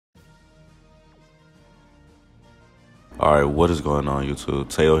Alright, what is going on YouTube?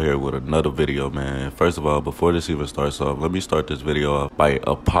 Tayo here with another video, man. First of all, before this even starts off, let me start this video off by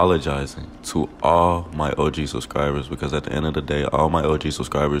apologizing to all my OG subscribers, because at the end of the day, all my OG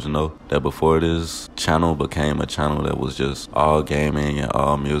subscribers know that before this channel became a channel that was just all gaming and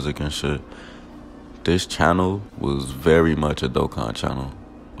all music and shit, this channel was very much a Dokkan channel.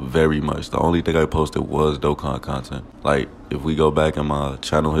 Very much. The only thing I posted was Dokkan content. Like, if we go back in my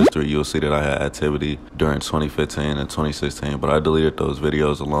channel history, you'll see that I had activity during 2015 and 2016, but I deleted those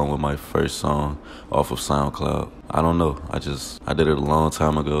videos along with my first song off of SoundCloud. I don't know. I did it a long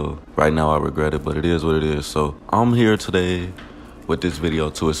time ago. Right now I regret it, but it is what it is. So I'm here today with this video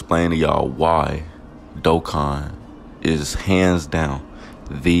to explain to y'all why Dokkan is hands down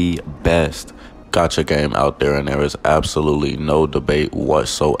the best Gacha game out there, and there is absolutely no debate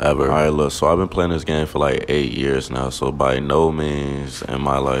whatsoever. Alright, look, so I've been playing this game for like 8 years now, so by no means am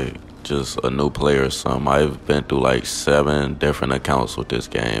I like just a new player or something. I've been through like 7 different accounts with this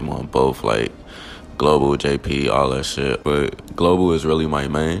game on both like Global, JP, all that shit. But Global is really my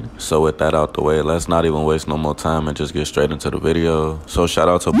main. So with that out the way, let's not even waste no more time and just get straight into the video. So shout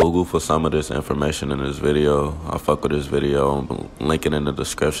out to Boogle for some of this information in this video. I fuck with this video. I'm linking in the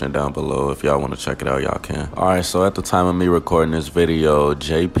description down below. If y'all want to check it out, y'all can. Alright, so at the time of me recording this video,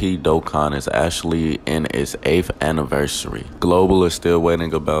 JP Dokkan is actually in its 8th anniversary. Global is still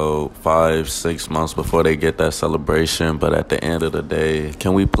waiting about 5-6 months before they get that celebration. But at the end of the day,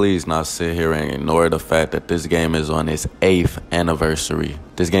 can we please not sit here and ignore the fact that this game is on its 8th anniversary.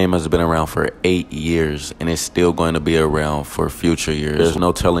 This game has been around for 8 years and it's still going to be around for future years. There's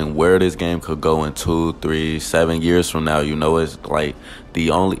no telling where this game could go in 2, 3, 7 years from now. You know, it's like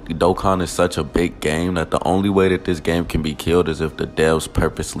Dokkan is such a big game that the only way that this game can be killed is if the devs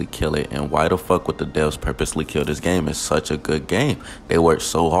purposely kill it. And why the fuck would the devs purposely kill this game? It's such a good game. They worked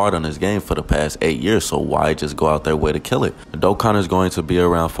so hard on this game for the past 8 years, so why just go out their way to kill it? Dokkan is going to be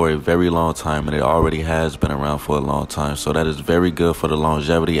around for a very long time, and it already has been around for a long time, so that is very good for the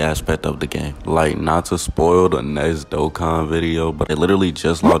longevity aspect of the game. Like, not to spoil the next Dokkan video, but I literally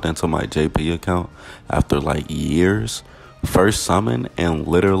just logged into my JP account after like years, first summon, and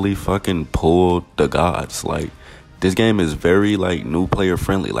literally fucking pulled the gods. Like, this game is very like new player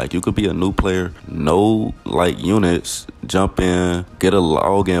friendly. Like, you could be a new player, no like units, jump in, get a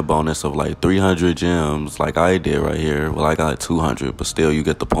login bonus of like 300 gems like I did right here. Well, I got 200, but still you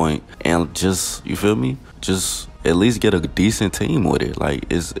get the point. And just, you feel me? Just at least get a decent team with it. Like,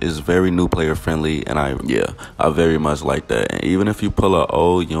 it's very new player friendly, and I very much like that. And even if you pull an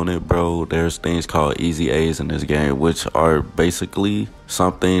old unit, bro, there's things called easy A's in this game, which are basically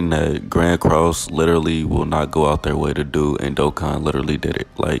something that Grand Cross literally will not go out their way to do, and Dokkan literally did it.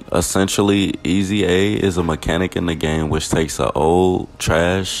 Like, essentially, easy A is a mechanic in the game which takes an old,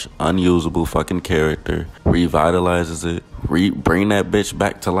 trash, unusable fucking character, revitalizes it, bring that bitch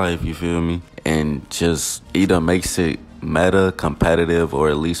back to life, you feel me? And just either makes it meta, competitive, or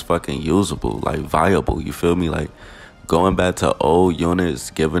at least fucking usable, like viable, you feel me? Like, going back to old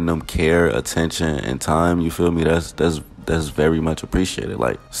units, giving them care, attention, and time, you feel me? That's very much appreciated.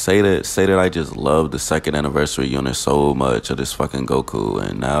 Like, say that I just love the 2nd anniversary unit so much of this fucking Goku,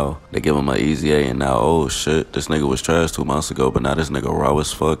 and now they give him an easy A, and now, oh shit, this nigga was trash 2 months ago, but now this nigga raw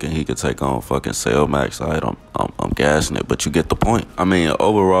as fuck and he could take on fucking Cell Max. I'm gassing it, but you get the point. I mean,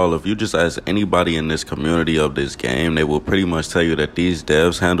 overall, if you just ask anybody in this community of this game, they will pretty much tell you that these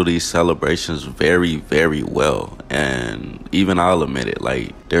devs handle these celebrations very, very well. And even I'll admit it,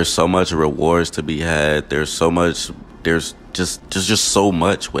 like, there's so much rewards to be had, there's just so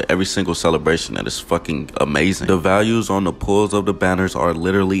much with every single celebration that is fucking amazing. The values on the pulls of the banners are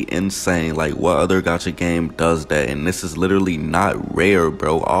literally insane. Like, what other gacha game does that? And this is literally not rare,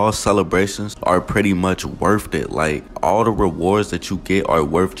 bro. All celebrations are pretty much worth it. Like, all the rewards that you get are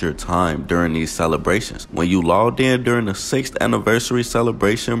worth your time during these celebrations. When you logged in during the 6th anniversary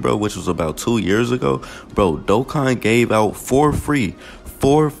celebration, bro, which was about 2 years ago, bro, Dokkan gave out for free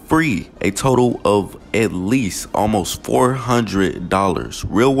a total of at least almost $400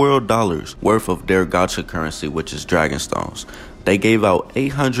 real world dollars worth of their gacha currency, which is dragon stones. They gave out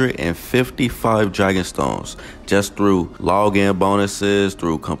 855 dragon stones just through login bonuses,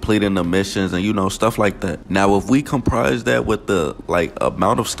 through completing the missions, and you know, stuff like that. Now, if we comprise that with the like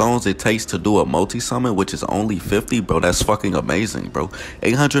amount of stones it takes to do a multi-summon, which is only 50, bro, that's fucking amazing, bro.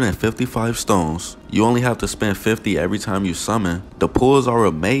 855 stones. You only have to spend 50 every time you summon. The pulls are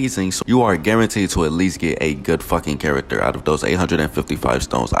amazing, so you are guaranteed to at least get a good fucking character out of those 855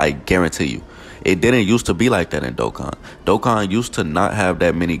 stones. I guarantee you. It didn't used to be like that in Dokkan. Dokkan used to not have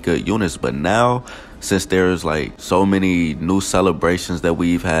that many good units, but now, since there's like so many new celebrations that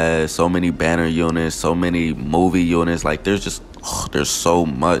we've had, so many banner units, so many movie units, like there's just, there's so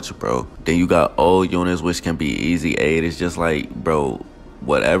much, bro. Then you got old units, which can be easy 8. It's just like, bro,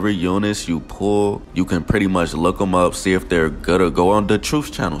 whatever units you pull, you can pretty much look them up, see if they're good, or go on the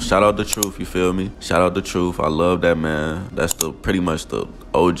Truth channel. Shout out the Truth, you feel me? Shout out the Truth. I love that man. That's the pretty much the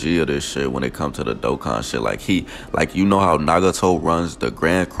OG of this shit when it comes to the Dokkan shit. Like you know how Nagato runs the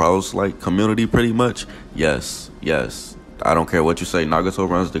Grand Cross like community pretty much? Yes. I don't care what you say. Nagato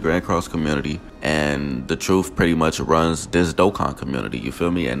runs the Grand Cross community, and the Truth pretty much runs this Dokkan community. You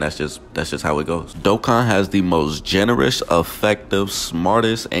feel me? And that's just how it goes. Dokkan has the most generous, effective,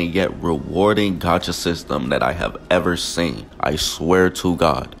 smartest, and yet rewarding gacha system that I have ever seen. I swear to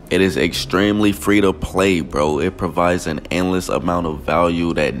God. It is extremely free to play, bro. It provides an endless amount of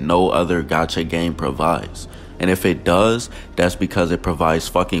value that no other gacha game provides. And if it does, that's because it provides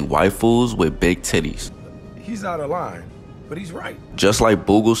fucking waifus with big titties. He's out of line. But he's right. Just like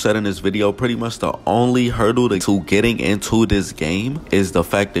Boogle said in this video, pretty much the only hurdle to getting into this game is the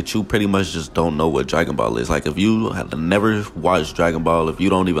fact that you pretty much just don't know what Dragon Ball is. Like, if you have never watched Dragon Ball, if you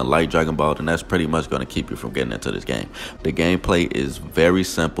don't even like Dragon Ball, then that's pretty much going to keep you from getting into this game. The gameplay is very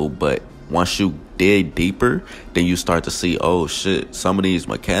simple, but once you dig deeper, then you start to see, oh shit, some of these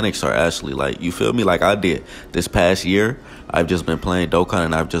mechanics are actually like, you feel me? Like I did this past year, I've just been playing Dokkan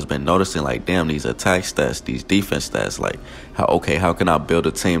and I've just been noticing like, damn, these attack stats, these defense stats, like how can I build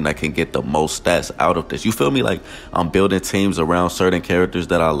a team that can get the most stats out of this? You feel me? Like I'm building teams around certain characters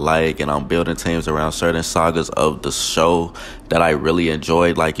that I like, and I'm building teams around certain sagas of the show that I really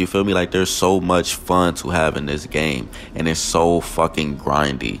enjoyed. Like, you feel me? Like there's so much fun to have in this game, and it's so fucking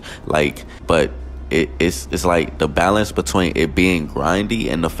grindy. Like, but it's like the balance between it being grindy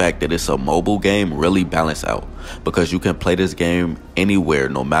and the fact that it's a mobile game really balance out, because you can play this game anywhere,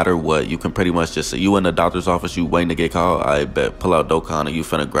 no matter what. You can pretty much just say you in the doctor's office, you waiting to get called, I bet pull out Dokkan and you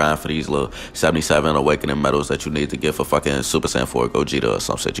finna grind for these little 77 awakening medals that you need to get for fucking Super Saiyan 4 Gogeta or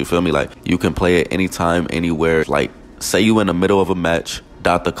some shit. You feel me? Like you can play it anytime, anywhere. Like say you in the middle of a match,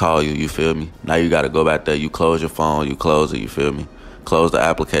 doctor call you, you feel me? Now you gotta go back there, you close your phone, you close it, you feel me? Close the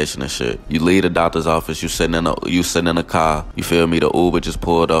application and shit. You leave the doctor's office, you sitting in a car, you feel me? The Uber just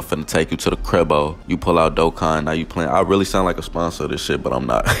pulled up and take you to the cribbo. You pull out Dokkan, now you playing. I really sound like a sponsor of this shit, but I'm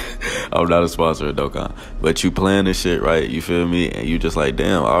not. I'm not a sponsor of Dokkan. But you playing this shit, right? You feel me? And you just like,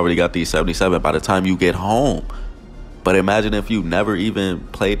 damn, I already got these 77 by the time you get home. But imagine if you never even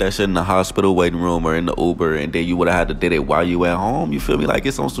played that shit in the hospital waiting room or in the Uber, and then you would have had to did it while you at home. You feel me? Like,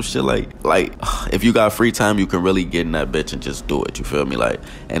 it's on some shit like if you got free time, you can really get in that bitch and just do it. You feel me? Like,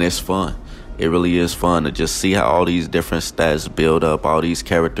 and it's fun. It really is fun to just see how all these different stats build up, all these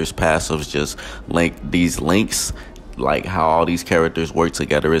characters' passives just link these links. Like how all these characters work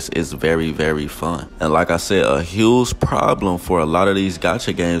together is very, very fun. And like I said, a huge problem for a lot of these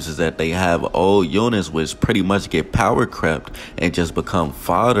gacha games is that they have old units which pretty much get power crept and just become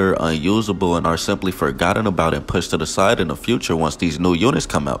fodder, unusable, and are simply forgotten about and pushed to the side in the future once these new units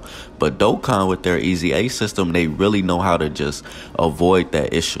come out. But Dokkan, with their Easy A system, they really know how to just avoid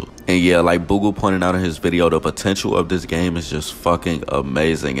that issue. And yeah, like Boogle pointed out in his video, the potential of this game is just fucking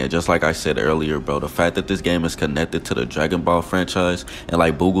amazing. And just like I said earlier, bro, the fact that this game is connected to the Dragon Ball franchise, and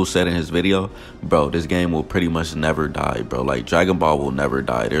like Boogle said in his video, bro, this game will pretty much never die, bro. Like Dragon Ball will never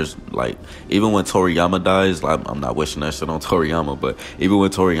die. There's like, even when Toriyama dies, like, I'm not wishing that shit on Toriyama, but even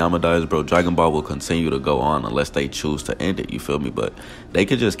when Toriyama dies, bro, Dragon Ball will continue to go on unless they choose to end it, you feel me? But they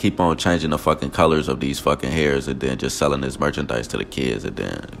could just keep on changing the fucking colors of these fucking hairs and then just selling this merchandise to the kids, and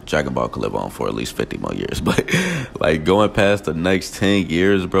then Dragon Ball could live on for at least 50 more years. But like going past the next 10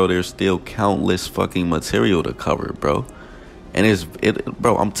 years, bro, there's still countless fucking material to cover, bro. And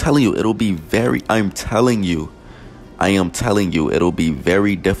bro, I'm telling you, it'll be I am telling you, it'll be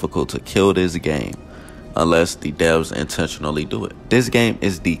very difficult to kill this game unless the devs intentionally do it. This game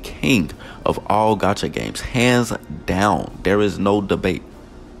is the king of all gacha games, hands down. There is no debate.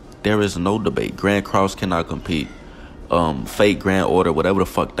 Grand Cross cannot compete. Fate Grand Order, whatever the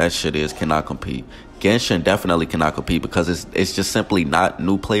fuck that shit is, cannot compete. Genshin definitely cannot compete because it's just simply not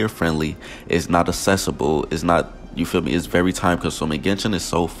new player friendly. It's not accessible. It's not, you feel me? It's very time consuming. Genshin is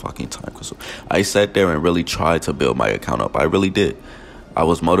so fucking time consuming. I sat there and really tried to build my account up. I really did. I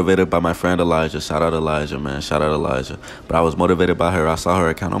was motivated by my friend Elijah. Shout out Elijah, man. Shout out Elijah. But I was motivated by her. I saw her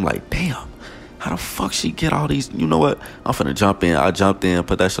account. I'm like, damn, how the fuck she get all these? You know what? I'm finna jump in. I jumped in,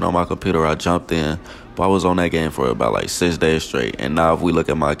 put that shit on my computer. I jumped in. But I was on that game for about like 6 days straight. And now if we look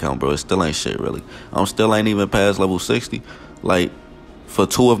at my account, bro, it still ain't shit, really. I'm still ain't even past level 60. Like, for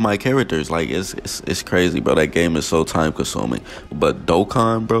 2 of my characters. Like, it's crazy, bro. That game is so time consuming. But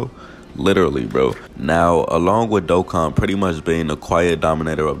Dokkan, bro, literally, bro. Now, along with Dokkan pretty much being the quiet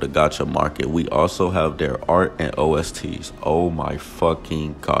dominator of the gacha market, we also have their art and OSTs. Oh my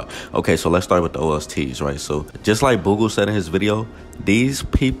fucking god. Okay, so let's start with the OSTs, right? So just like Boogle said in his video, these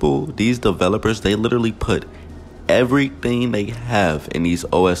people, these developers, they literally put everything they have in these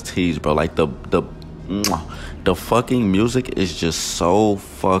OSTs, bro. Like the fucking music is just so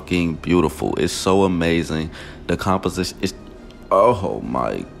fucking beautiful. It's so amazing. The composition is, oh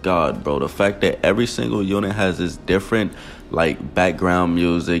my god, bro. The fact that every single unit has this different like background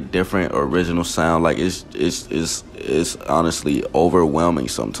music, different original sound, like it's honestly overwhelming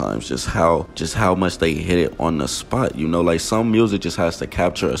sometimes just how much they hit it on the spot. You know, like some music just has to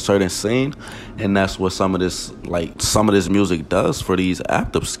capture a certain scene, and that's what some of this music does for these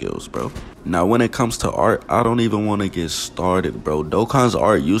active skills, bro. Now when it comes to art, I don't even want to get started, bro. Dokkan's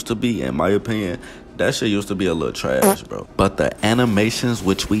art used to be, in my opinion, that shit used to be a little trash, bro. But the animations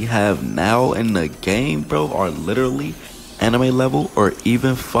which we have now in the game, bro, are literally anime level or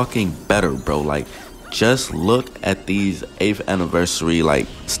even fucking better, bro. Like, just look at these 8th anniversary like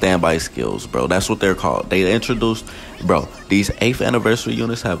standby skills, bro. That's what they're called. They introduced, bro, these 8th anniversary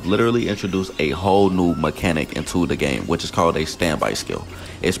units have literally introduced a whole new mechanic into the game, which is called a standby skill.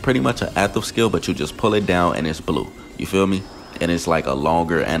 It's pretty much an active skill, but you just pull it down and it's blue. You feel me? And it's like a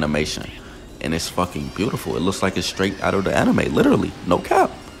longer animation. And it's fucking beautiful. It looks like it's straight out of the anime, literally. No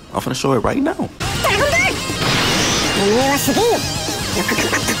cap. I'm finna show it right now.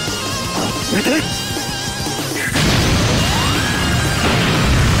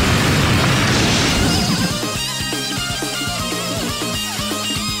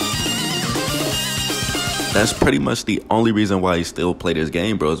 That's pretty much the only reason why I still play this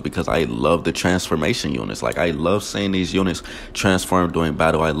game, bro, is because I love the transformation units. Like, I love seeing these units transform during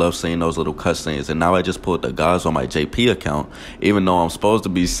battle. I love seeing those little cutscenes. And now I just put the gods on my JP account, even though I'm supposed to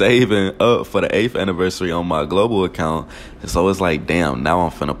be saving up for the 8th anniversary on my global account. And so it's like, damn, now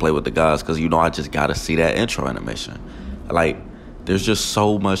I'm finna play with the gods because, you know, I just gotta see that intro animation. Like, there's just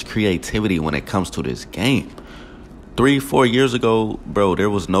so much creativity when it comes to this game. 3-4 years ago, bro, there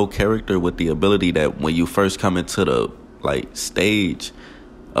was no character with the ability that when you first come into the like stage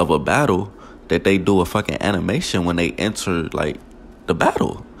of a battle, that they do a fucking animation when they enter like the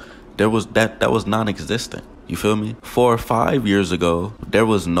battle. There was that was non-existent. You feel me? 4 or 5 years ago, there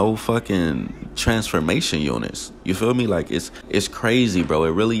was no fucking transformation units. You feel me? Like, it's crazy, bro.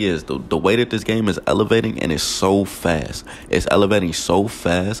 It really is. The way that this game is elevating, and it's so fast. It's elevating so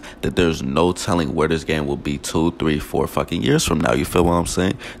fast that there's no telling where this game will be 2, 3, 4 fucking years from now. You feel what I'm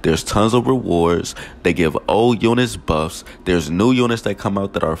saying? There's tons of rewards. They give old units buffs. There's new units that come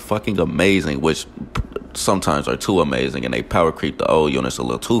out that are fucking amazing, which sometimes are too amazing, and they power creep the old units a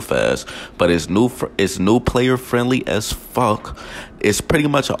little too fast. But it's new player friendly as fuck. It's pretty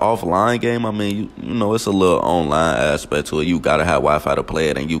much an offline game. I mean, you know, it's a little online aspect to it. You gotta have Wi-Fi to play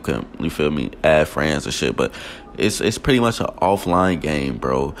it, and you can, you feel me, add friends and shit. But it's pretty much an offline game,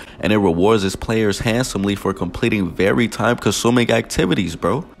 bro, and it rewards its players handsomely for completing very time-consuming activities,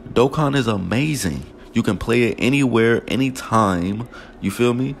 bro. Dokkan is amazing. You can play it anywhere, anytime. You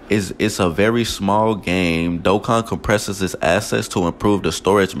feel me? It's a very small game. Dokkan compresses its assets to improve the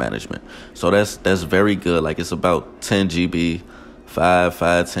storage management. So that's very good. Like, it's about 10 GB, 10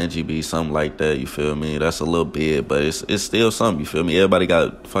 GB, something like that. You feel me? That's a little bit, but it's still something. You feel me? Everybody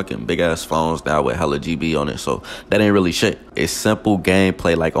got fucking big ass phones now with hella GB on it, so that ain't really shit. It's simple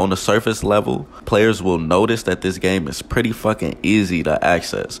gameplay. Like, on the surface level, players will notice that this game is pretty fucking easy to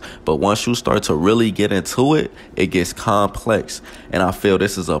access. But once you start to really get into it, it gets complex. And I feel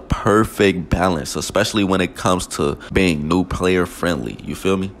this is a perfect balance, especially when it comes to being new player friendly. You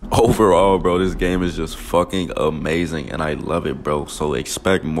feel me? Overall, bro, this game is just fucking amazing, and I love it, bro. So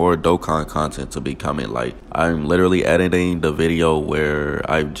expect more Dokkan content to be coming. Like, I'm literally editing the video where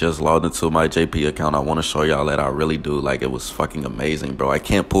I just logged into my JP account. I want to show y'all that I really do. Like, it was fucking amazing, bro. I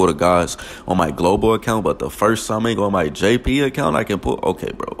can't pull the gods on my global account, but the first summon on my JP account I can pull.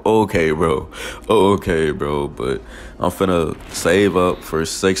 Okay, bro. But I'm finna save up for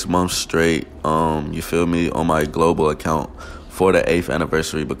 6 months straight, you feel me, on my global account for the 8th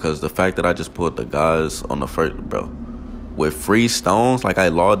anniversary, because the fact that I just pulled the gods on the first, bro, with free stones, like, I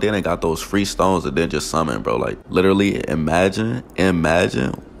logged in and got those free stones and then just summoned, bro. Like, literally, imagine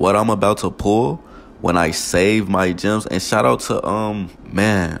what I'm about to pull when I save my gems. And shout out to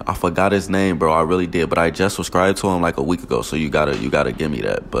man, I forgot his name, bro. I really did, but I just subscribed to him like a week ago, so you gotta give me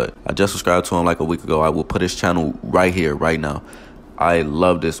that. But I just subscribed to him like a week ago. I will put his channel right here, right now. I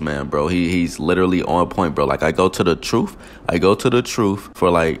love this man, bro. He's literally on point, bro. Like, I go to the truth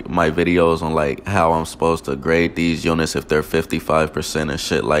for like my videos on like how I'm supposed to grade these units if they're 55% and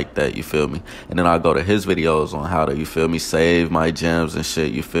shit like that, you feel me? And then I go to his videos on how to, you feel me, save my gems and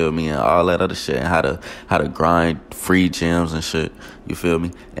shit, you feel me, and all that other shit, and how to grind free gems and shit, you feel me?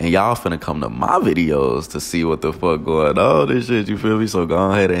 And y'all finna come to my videos to see what the fuck going on and shit, you feel me? So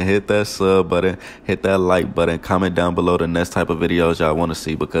go ahead and hit that sub button, hit that like button, comment down below the next type of videos y'all want to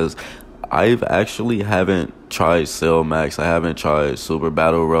see, because I've actually haven't tried Cell Max, I haven't tried Super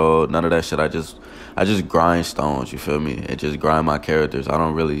Battle Road, none of that shit. I just grind stones, you feel me, and just grind my characters. I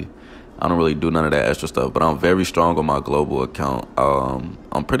don't really do none of that extra stuff, but I'm very strong on my global account.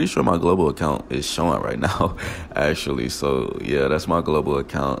 I'm pretty sure my global account is showing right now, actually. So yeah, that's my global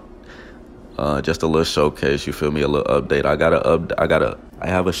account. Just a little showcase, you feel me, a little update. I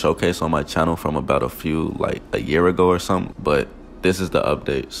have a showcase on my channel from about a year ago or something, but this is the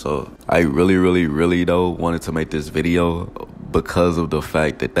update. So I really though wanted to make this video because of the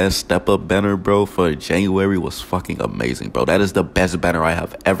fact that step up banner, bro, for January was fucking amazing, bro. That is the best banner I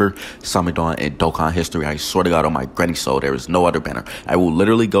have ever summoned on in Dokkan history. I swear to God on my granny soul, there is no other banner. I will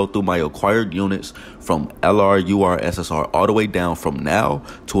literally go through my acquired units from LR, UR, SSR all the way down from now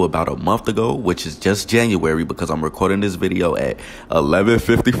to about a month ago, which is just January, because I'm recording this video at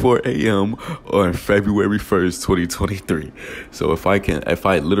 11:54 a.m. on February 1st, 2023. So if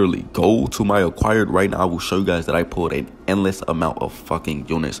I literally go to my acquired right now, I will show you guys that I pulled an endless amount of fucking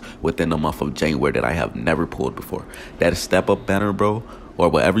units within the month of January that I have never pulled before. That step up banner, bro, or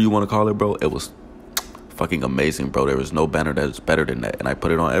whatever you want to call it, bro, it was fucking amazing, bro. There is no banner that is better than that, and I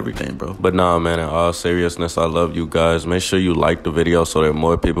put it on everything, bro. But nah, man, in all seriousness, I love you guys. Make sure you like the video so that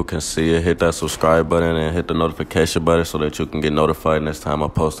more people can see it. Hit that subscribe button and hit the notification button so that you can get notified next time I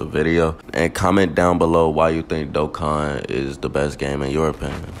post a video. And comment down below why you think Dokkan is the best game in your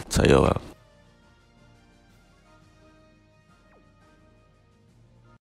opinion. Tayyoo out.